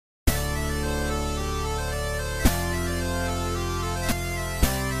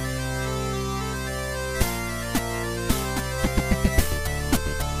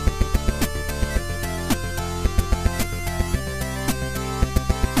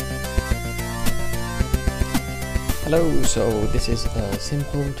Hello, so this is a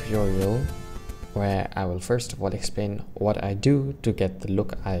simple tutorial where I will first of all explain what I do to get the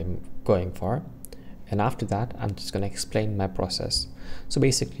look I'm going for, and after that I'm just going to explain my process. So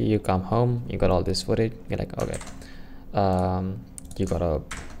basically you come home, you got all this footage, you're like, okay, you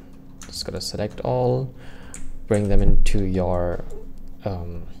just gotta select all, bring them into your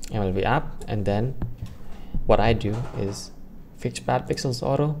Mlvapp, and then what I do is fix bad pixels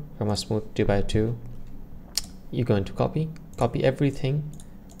auto from a smooth 2x2. You go into copy everything,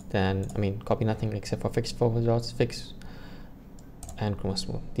 then copy nothing except for fixed forward dots, fix and chroma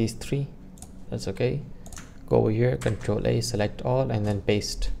smooth, these three. That's okay. Go over here, Control A, select all, and then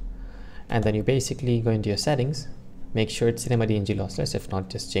paste. And then you basically go into your settings, make sure it's CDNG lossless. If not,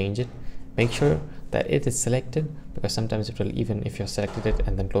 just change it. Make sure that it is selected, because sometimes it will, even if you've selected it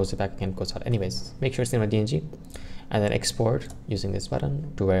and then close it back again, goes out. Anyways, make sure it's CDNG, and then export using this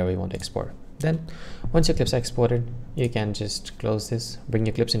button to wherever you want to export. Then once your clips are exported, you can just close this, bring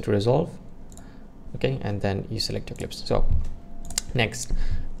your clips into resolve, okay, and then you select your clips. So next,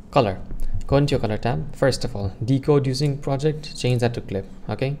 color. Go into your color tab. First of all, decode using project, change that to clip,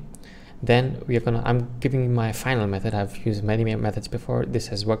 okay. Then I'm giving you my final method. I've used many methods before. This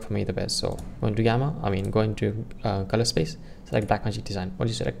has worked for me the best. So go into go into color space, select Blackmagic Design. Once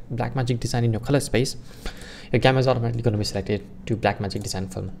you select Blackmagic Design in your color space, your gamma is automatically going to be selected to Blackmagic Design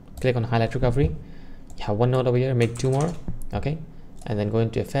film. Click on highlight recovery. You have one node over here, make two more, okay, and then go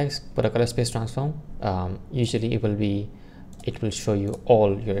into effects, put a color space transform. Usually it will show you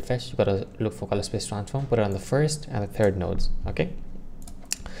all your effects. You got to look for color space transform, put it on the first and the third nodes, okay.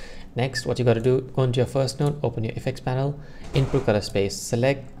 Next, what you got to do, go into your first node, open your effects panel, input color space,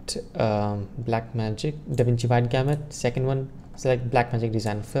 select Blackmagic Davinci wide gamut. Second one, select Blackmagic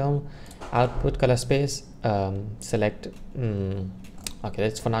Design film, output color space, select okay,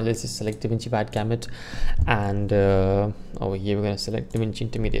 let's just select Davinci wide gamut, and over here we're going to select Davinci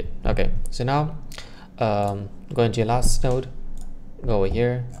intermediate. Okay, so now go into your last node, go over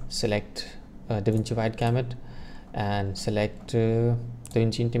here, select Davinci wide gamut, and select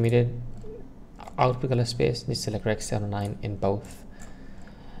Davinci intermediate, output color space, just select Rec 709 in both.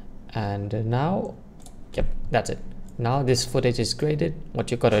 And now, yep, that's it. Now this footage is graded. What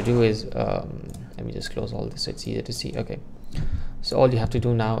you gotta do is let me just close all this so it's easier to see. Okay, so all you have to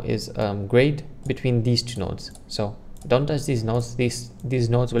do now is grade between these two nodes. So don't touch these nodes. These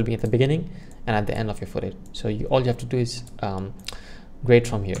nodes will be at the beginning and at the end of your footage. So all you have to do is grade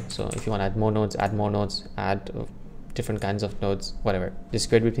from here. So if you want to add more nodes, add different kinds of nodes, whatever, just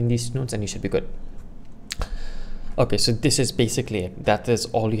grade between these nodes and you should be good. Okay, so this is basically it. That is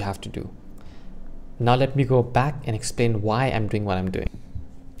all you have to do. Now let me go back and explain why I'm doing what I'm doing.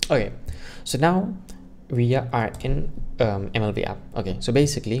 Okay, so now we are in Mlvapp. Okay, so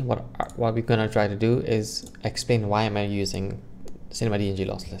basically what we're gonna try to do is explain why am I using CDNG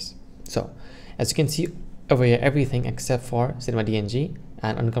lossless. So as you can see over here, everything except for CDNG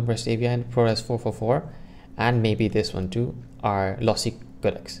and uncompressed AVI and ProRes 444 and maybe this one too are lossy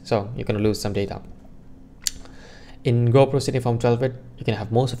codecs, so you're going to lose some data. In GoPro Cineform 12-bit, you can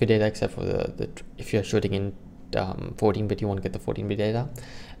have most of your data except for the if you're shooting in 14-bit, you won't get the 14-bit data,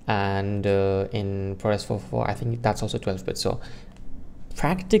 and in ProRes 444, I think that's also 12-bit. So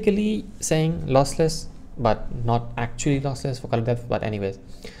practically saying lossless, but not actually lossless for color depth. But anyways,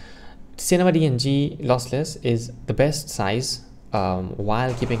 CDNG lossless is the best size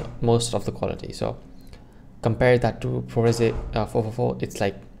while keeping most of the quality. So compare that to ProRes 444, it's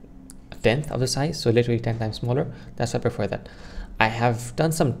like a 10th of the size, so literally 10 times smaller. That's why I prefer that. I have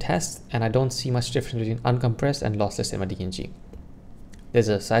done some tests and I don't see much difference between uncompressed and lossless CDNG. There's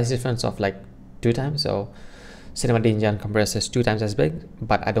a size difference of like 2 times, so CDNG uncompressed is 2 times as big,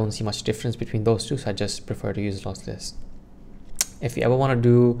 but I don't see much difference between those two, so I just prefer to use lossless. If you ever want to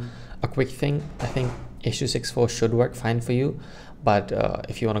do a quick thing, I think H.264 should work fine for you, but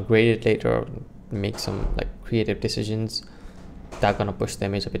if you want to grade it later, make some like creative decisions, that's gonna push the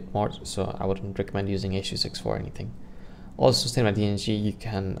image a bit more, so I wouldn't recommend using H.264 or anything. Also, CDNG, you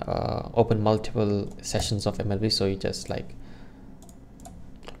can open multiple sessions of MLV, so you just like,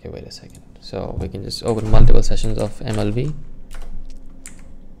 okay, wait a second, so we can just open multiple sessions of MLV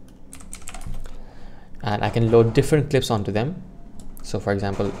and I can load different clips onto them. So for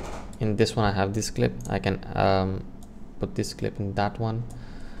example, in this one I have this clip, I can put this clip in that one,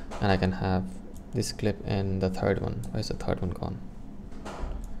 and I can have this clip in the third one. Where's the third one gone?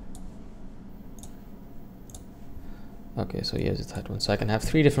 Okay, so here's the third one. So I can have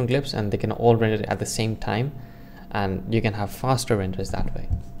 3 different clips and they can all render at the same time, and you can have faster renders that way.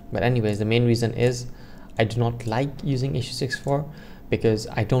 But anyways, the main reason is I do not like using H.264 because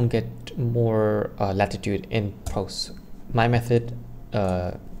I don't get more latitude in post. My method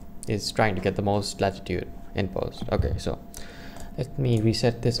is trying to get the most latitude in post. Okay, so let me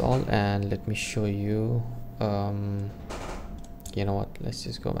reset this all and let me show you. You know what, let's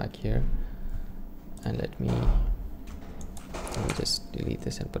just go back here and let me just delete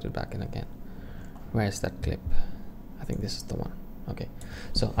this and put it back in again. Where's that clip? I think this is the one. Okay,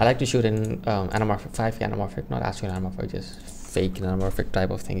 so I like to shoot in anamorphic, 5K anamorphic, not actual anamorphic, just fake anamorphic type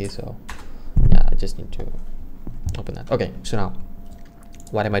of thingy. So yeah, I just need to open that. Okay, so now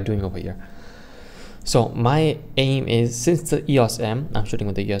what am I doing over here? So my aim is, since the EOS M, I'm shooting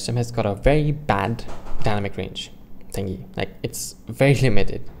with the EOS M, has got a very bad dynamic range thingy. Like, it's very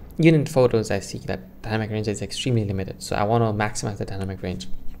limited. Even in photos, I see that dynamic range is extremely limited. So I want to maximize the dynamic range.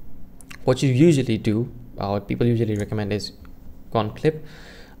 What you usually do, what people usually recommend, is go on clip,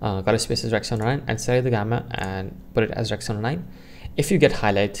 color space is Rec 709, and select the gamma and put it as Rec 709. If you get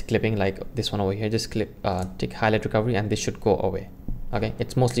highlight clipping like this one over here, just clip, take highlight recovery, and this should go away. Okay,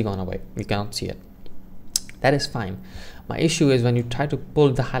 it's mostly gone away. You cannot see it. That is fine. My issue is when you try to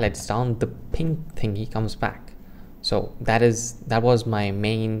pull the highlights down, the pink thingy comes back. So that was my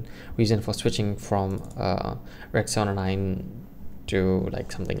main reason for switching from Rec 709 to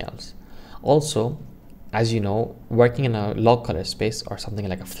like something else. Also, as you know, working in a log color space or something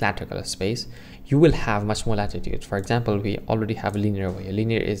like a flatter color space, you will have much more latitude. For example, we already have linear over here.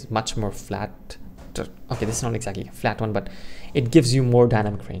 Linear is much more flat. Okay, this is not exactly a flat one, but it gives you more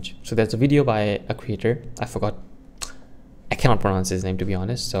dynamic range. So there's a video by a creator, I cannot pronounce his name to be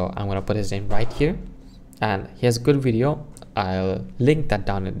honest, so I'm gonna put his name right here, and he has a good video. I'll link that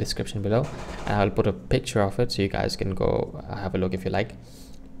down in the description below, and I'll put a picture of it so you guys can go have a look if you like.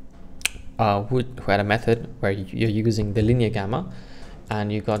 Who had a method where you're using the linear gamma,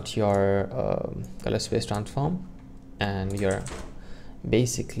 and you got your color space transform, and you're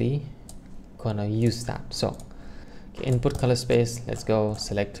basically gonna use that. So okay, input color space, let's go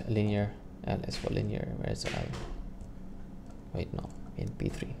select linear, let's go linear. Where's I? Wait, no, in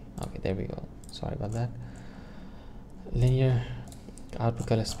P3. Okay, there we go, sorry about that. Linear output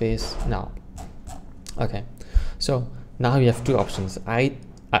color space now. Okay, so now we have two options.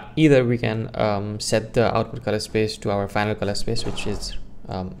 Either we can set the output color space to our final color space, which is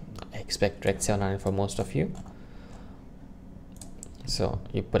I expect Rec 709 for most of you. So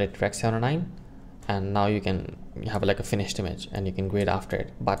you put it Rec 709, and now you have like a finished image and you can grade after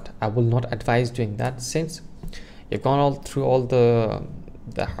it. But I will not advise doing that, since you've gone through all the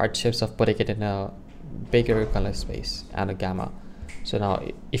hardships of putting it in a bigger color space and a gamma. So now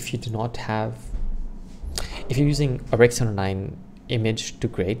if you do not have, if you're using a Rec 709 image to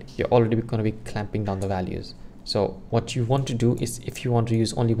grade, you're already going to be clamping down the values. So what you want to do is, if you want to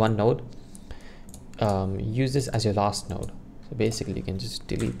use only one node, use this as your last node. So basically you can just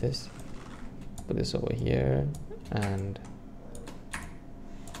delete this, put this over here, and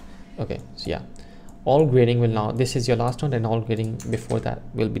okay, so yeah, all grading will now, this is your last node, and all grading before that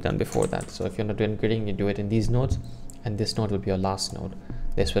will be done before that. So if you're not doing grading, you do it in these nodes, and this node will be your last node.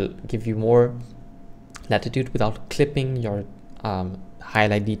 This will give you more latitude without clipping your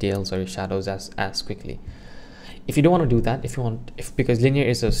highlight details or your shadows as quickly. If you don't want to do that, because linear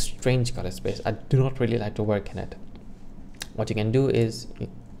is a strange color space, I do not really like to work in it. What you can do is you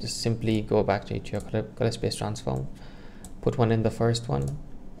just simply go back to your color space transform, put one in the first one.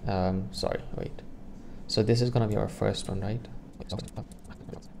 Sorry, wait. So this is gonna be our first one, right?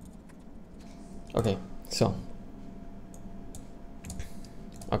 Okay, so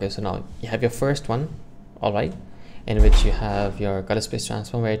now you have your first one, all right, in which you have your color space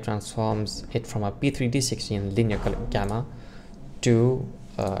transform, where it transforms it from a P3D16 linear color gamma to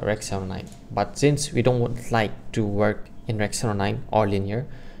Rec 709. But since we don't like to work in Rec 709 or linear,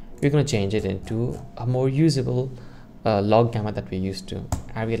 we're going to change it into a more usable log gamma that we're used to.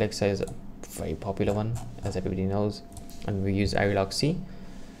 Alexa is a very popular one, as everybody knows, and we use log C.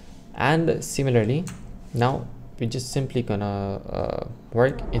 And similarly, now we're just simply gonna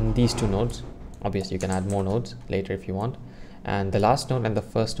work in these two nodes. Obviously you can add more nodes later if you want, and the last node and the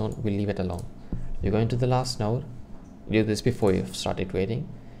first node, we'll leave it alone. You go into the last node, do this before you've started grading.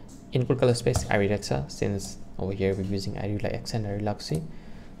 Input color space Alexa, since over here we're using Alexa and log C.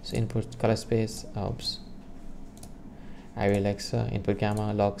 So input color space, Alexa, input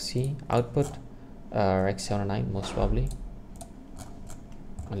gamma, log C, output Rec 709 most probably,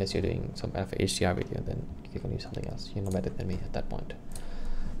 unless you're doing some kind of HDR video, then you can use something else. You know better than me at that point.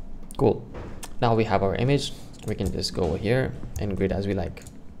 Cool. Now we have our image. We can just go over here and grade as we like.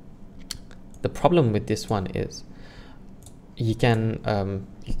 The problem with this one is you can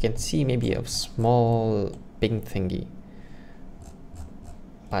see maybe a small ping thingy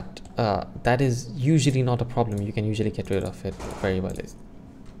but that is usually not a problem. You can usually get rid of it very well.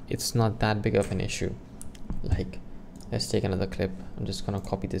 It's not that big of an issue. Like, let's take another clip. I'm just gonna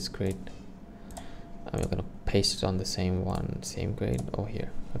copy this grid. I'm gonna paste it on the same grid over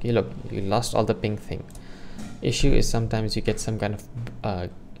here. Okay, look, you lost all the pink thing. Issue is sometimes you get some kind of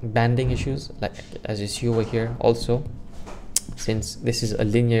banding issues, like as you see over here. Also, since this is a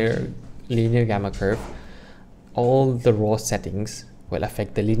linear gamma curve, all the raw settings will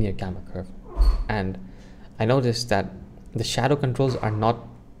affect the linear gamma curve. And I noticed that the shadow controls are not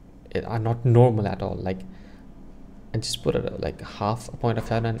normal at all. Like, I just put it like half a point of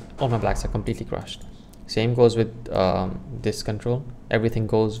shadow and all my blacks are completely crushed. Same goes with this control. Everything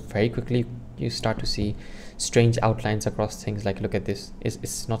goes very quickly. You start to see strange outlines across things. Like, look at this.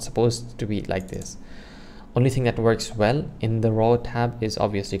 It's not supposed to be like this. Only thing that works well in the raw tab is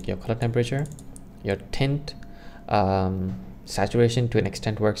obviously your color temperature, your tint, saturation to an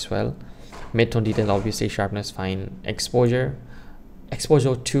extent works well. Mid-tone detail, obviously sharpness fine. Exposure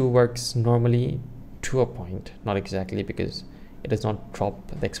 2 works normally to a point, not exactly, because it does not drop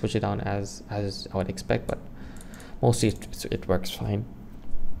the exposure down as I would expect, but mostly it works fine.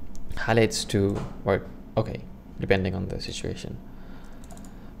 Highlights 2 work okay depending on the situation,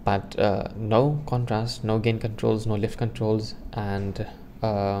 but no contrast, no gain controls, no lift controls, and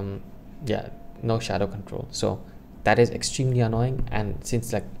yeah, no shadow control. So that is extremely annoying. And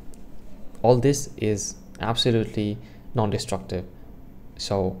since like all this is absolutely non-destructive,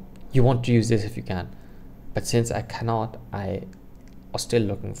 so you want to use this if you can, but since I cannot, I was still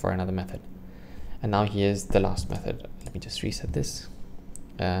looking for another method. And now here's the last method. Let me just reset this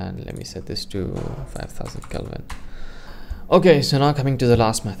and let me set this to 5000 Kelvin. Okay, so now coming to the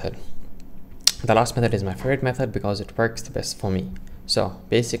last method. The last method is my favorite method because it works the best for me. So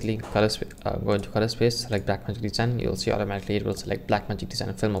basically, go into color space, select Blackmagic Design. You'll see automatically it will select Blackmagic Design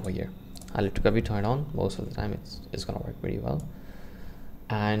and Film over here. I'll let it turn on. Most of the time it's gonna work pretty well.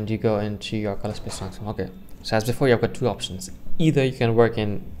 And you go into your color space transform. Okay, so as before, you've got two options. Either you can work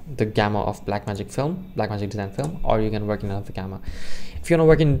in the gamma of Blackmagic Design Film, or you can work in another gamma. If you want to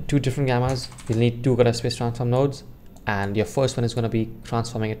work in two different gammas, you'll need two color space transform nodes, and your first one is going to be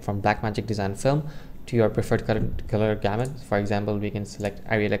transforming it from Blackmagic Design Film to your preferred color gamut. For example, we can select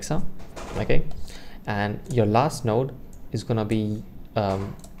Arri Alexa, okay, and your last node is going to be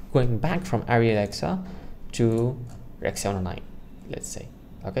going back from Arri Alexa to Rec 709, let's say.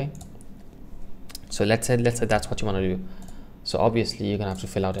 Okay, so let's say that's what you want to do. So obviously you're gonna have to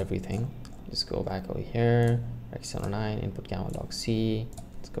fill out everything. Just go back over here, Rec 709, input gamma log C.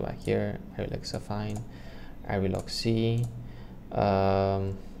 Let's go back here, Arri Alexa fine, Arri log C,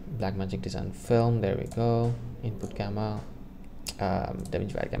 Blackmagic Design Film, there we go, input gamma,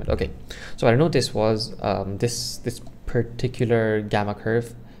 Davinci wide gamut. Okay, so what I noticed was this particular gamma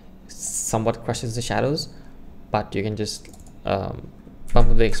curve somewhat crushes the shadows, but you can just bump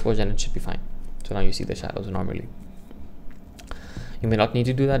up the exposure and it should be fine. So now you see the shadows normally. You may not need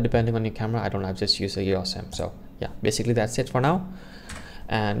to do that depending on your camera. I don't know, I've just used a EOS M. So yeah, basically that's it for now.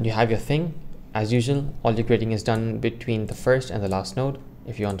 And you have your thing. As usual, all your grading is done between the first and the last node.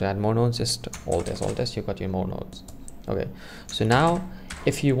 If you want to add more nodes, just alt S, you've got your more nodes. Okay, so now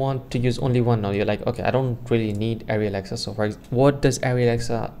if you want to use only one node, you're like, okay, I don't really need Arri Alexa. So for example, what does Arri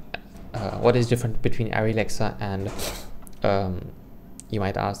Alexa, what is different between Arri Alexa and you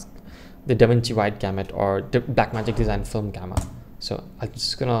might ask the Davinci wide gamut or the Blackmagic Design Film gamma? So I'm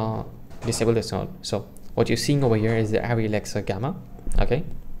just gonna disable this node. So what you're seeing over here is the Arri Alexa gamma, okay?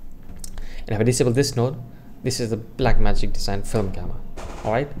 And if I disable this node, this is the Blackmagic Design Film gamma.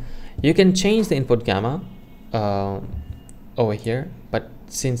 All right, you can change the input gamma over here, but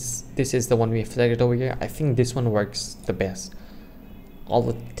since this is the one we have selected over here, I think this one works the best.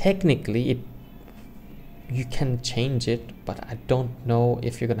 Although technically you can change it, but I don't know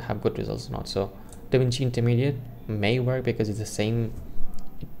if you're gonna have good results or not. So Davinci Intermediate may work because it's the same,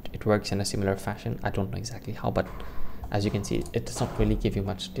 it works in a similar fashion. I don't know exactly how, but as you can see, it does not really give you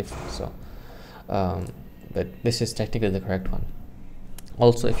much difference. So but this is technically the correct one.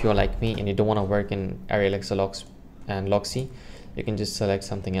 Also, if you're like me and you don't want to work in Arri Alexa logs and log C, you can just select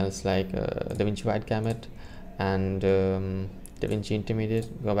something else like Davinci wide gamut and Davinci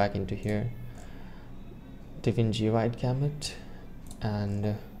Intermediate. Go back into here, Davinci wide gamut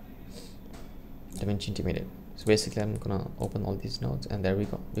and Davinci Intermediate. So basically I'm gonna open all these nodes, and there we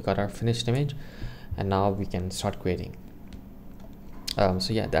go, we got our finished image, and now we can start grading.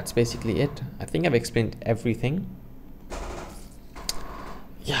 So yeah, that's basically it. I think I've explained everything.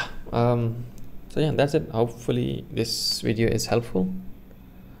 Yeah, so yeah, that's it. Hopefully this video is helpful.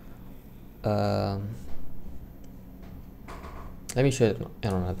 Let me show it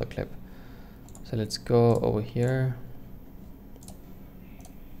in another clip. So let's go over here.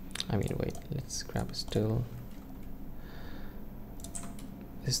 I mean, wait, let's grab a still.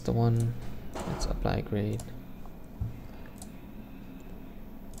 This is the one. Let's apply grade.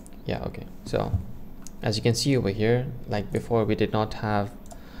 Yeah, okay. So as you can see over here, like before, we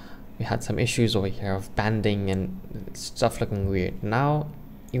had some issues over here of banding and stuff looking weird. Now,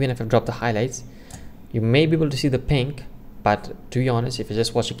 even if I drop the highlights, you may be able to see the pink, but to be honest, if you're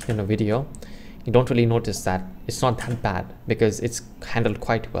just watching it in a video, you don't really notice that. It's not that bad because it's handled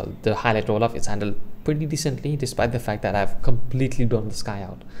quite well. The highlight roll off is handled pretty decently, despite the fact that I've completely blown the sky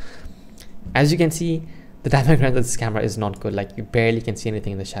out. As you can see, the dynamic range of this camera is not good. Like, you barely can see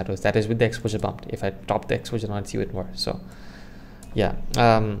anything in the shadows. That is with the exposure bumped. If I drop the exposure, I'd see it more. So yeah,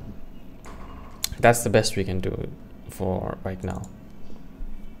 that's the best we can do for right now.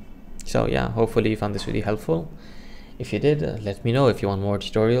 So yeah, hopefully you found this video helpful. If you did, let me know. If you want more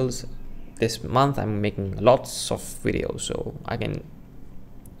tutorials, this month I'm making lots of videos, so I can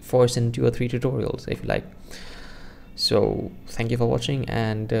force in 2 or 3 tutorials if you like. So thank you for watching,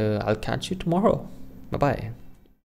 and I'll catch you tomorrow. Bye bye.